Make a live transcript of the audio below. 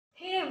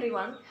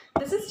everyone,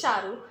 this is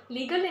Charu,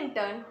 legal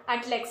intern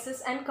at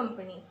LEXIS and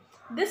Company.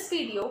 This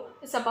video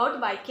is about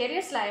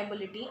vicarious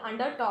liability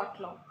under tort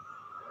law.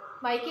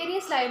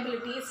 Vicarious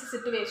liability is a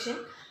situation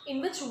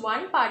in which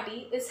one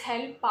party is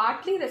held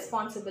partly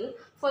responsible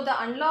for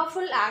the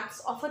unlawful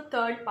acts of a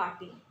third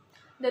party.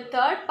 The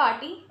third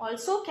party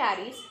also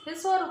carries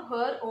his or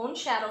her own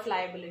share of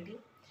liability.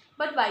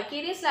 But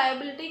vicarious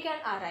liability can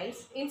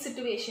arise in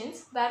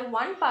situations where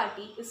one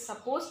party is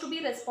supposed to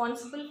be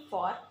responsible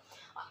for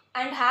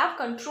and have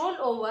control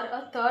over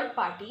a third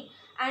party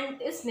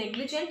and is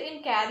negligent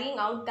in carrying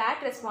out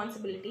that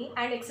responsibility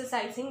and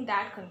exercising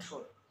that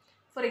control.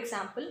 For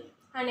example,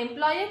 an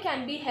employer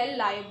can be held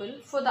liable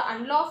for the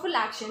unlawful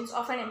actions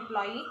of an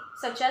employee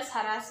such as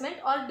harassment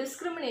or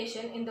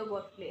discrimination in the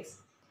workplace.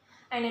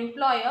 An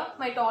employer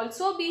might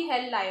also be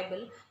held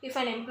liable if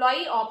an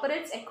employee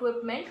operates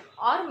equipment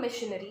or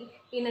machinery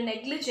in a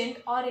negligent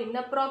or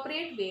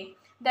inappropriate way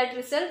that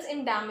results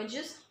in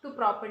damages to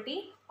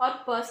property or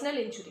personal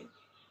injury.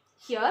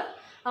 Here,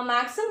 a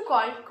maxim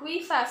called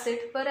qui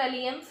facit per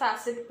alium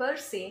facit per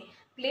se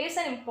plays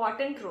an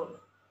important role.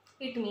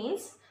 It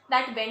means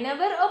that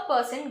whenever a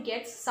person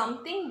gets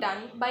something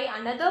done by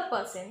another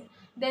person,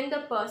 then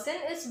the person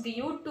is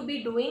viewed to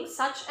be doing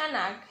such an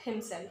act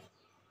himself.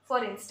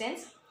 For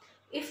instance,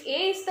 if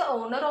A is the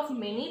owner of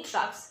many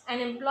trucks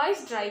and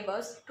employs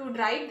drivers to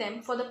drive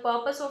them for the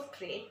purpose of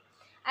trade,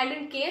 and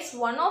in case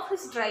one of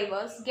his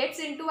drivers gets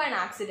into an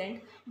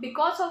accident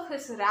because of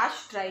his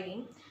rash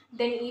driving,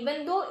 then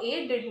even though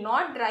A did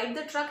not drive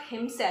the truck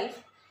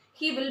himself,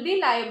 he will be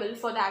liable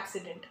for the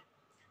accident.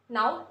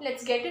 Now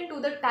let's get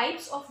into the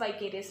types of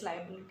vicarious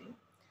liability.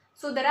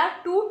 So there are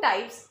two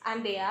types,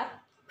 and they are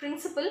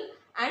principal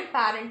and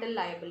parental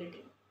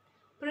liability.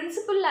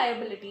 Principal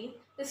liability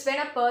is when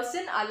a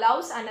person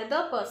allows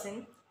another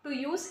person to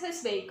use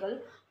his vehicle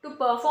to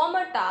perform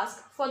a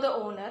task for the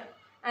owner,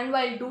 and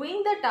while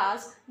doing the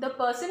task, the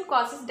person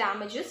causes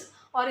damages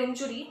or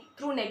injury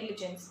through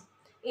negligence.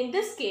 In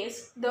this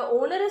case, the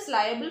owner is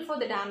liable for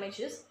the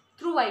damages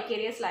through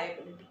vicarious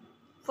liability.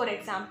 For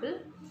example,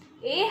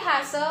 A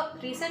has a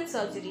recent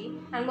surgery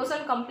and was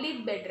on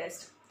complete bed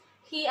rest.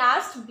 He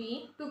asked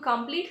B to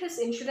complete his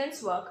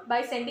insurance work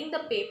by sending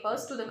the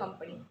papers to the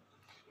company.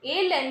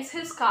 A lends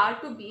his car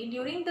to B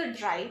during the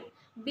drive.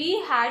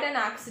 B had an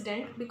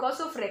accident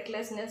because of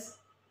recklessness.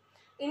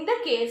 In the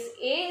case,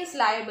 A is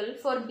liable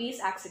for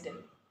B's accident.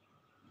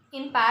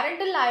 In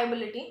parental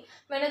liability,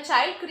 when a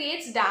child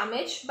creates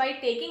damage by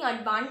taking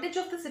advantage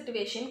of the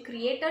situation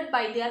created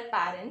by their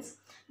parents,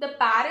 the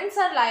parents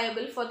are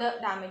liable for the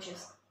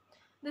damages.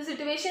 The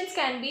situations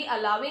can be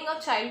allowing a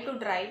child to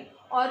drive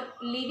or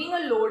leaving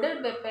a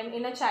loaded weapon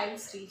in a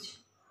child's reach.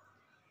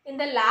 In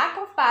the lack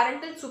of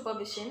parental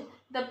supervision,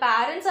 the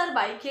parents are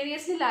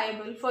vicariously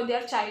liable for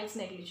their child's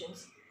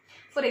negligence.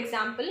 For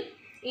example,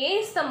 A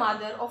is the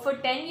mother of a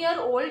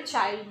 10-year-old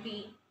child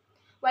B.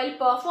 While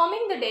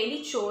performing the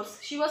daily chores,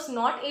 she was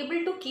not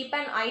able to keep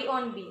an eye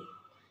on B,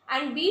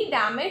 and B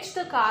damaged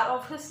the car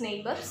of his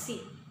neighbor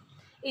C.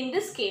 In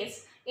this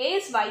case, A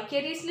is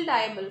vicariously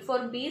liable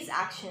for B's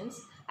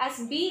actions,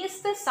 as B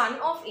is the son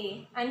of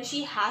A and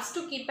she has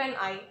to keep an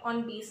eye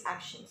on B's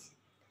actions.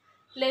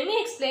 Let me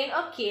explain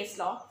a case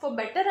law for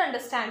better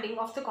understanding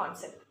of the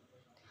concept.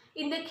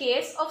 In the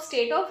case of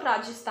State of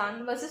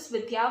Rajasthan versus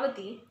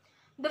Vidyavati,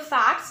 the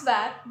facts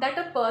were that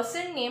a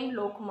person named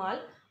Lokmal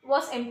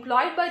was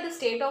employed by the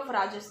state of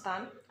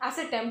Rajasthan as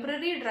a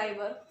temporary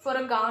driver for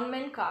a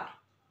government car.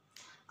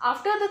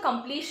 After the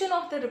completion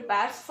of the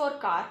repairs for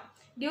car,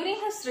 during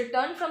his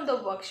return from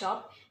the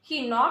workshop,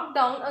 he knocked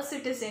down a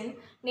citizen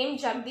named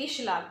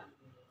Jagdish Lal.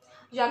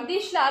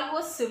 Jagdish Lal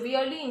was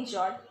severely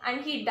injured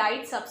and he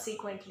died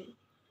subsequently.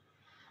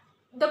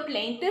 The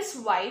plaintiff's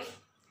wife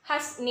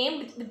has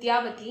named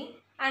Vidyavati,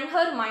 and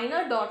her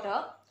minor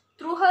daughter,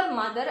 through her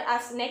mother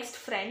as next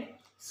friend,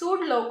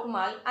 sued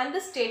Lokmal and the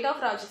state of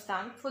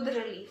Rajasthan for the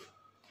relief.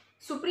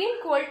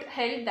 Supreme Court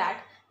held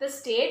that the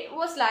state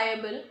was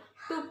liable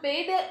to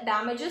pay the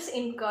damages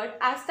incurred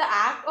as the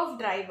act of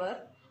driver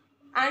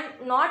and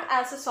not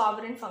as a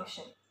sovereign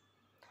function.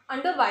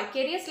 Under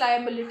vicarious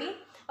liability,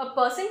 a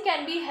person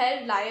can be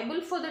held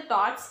liable for the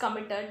torts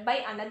committed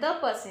by another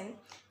person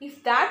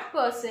if that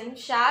person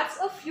shares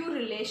a few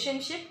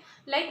relationship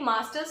like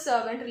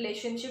master-servant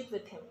relationship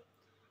with him.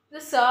 The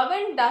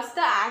servant does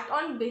the act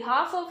on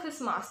behalf of his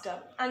master,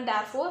 and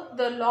therefore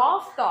the law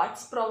of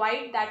torts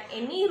provides that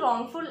any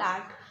wrongful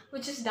act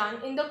which is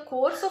done in the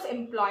course of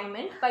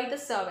employment by the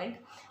servant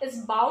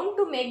is bound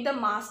to make the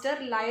master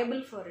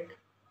liable for it.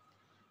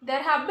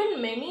 There have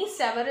been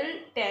several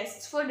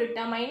tests for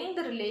determining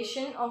the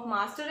relation of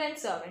master and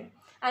servant,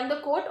 and the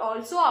court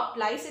also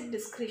applies its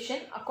discretion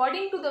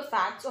according to the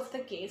facts of the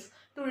case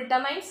to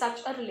determine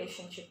such a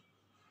relationship.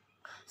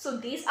 So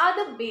these are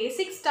the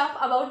basic stuff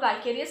about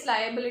vicarious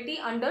liability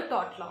under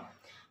tort law.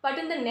 But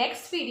in the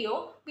next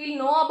video, we'll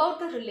know about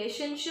the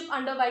relationship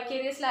under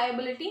vicarious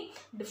liability,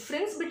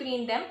 difference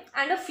between them,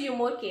 and a few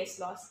more case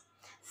laws.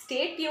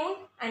 Stay tuned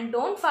and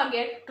don't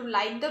forget to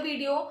like the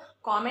video,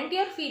 comment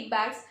your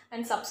feedbacks,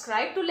 and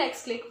subscribe to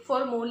LEXCLIQ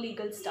for more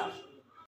legal stuff.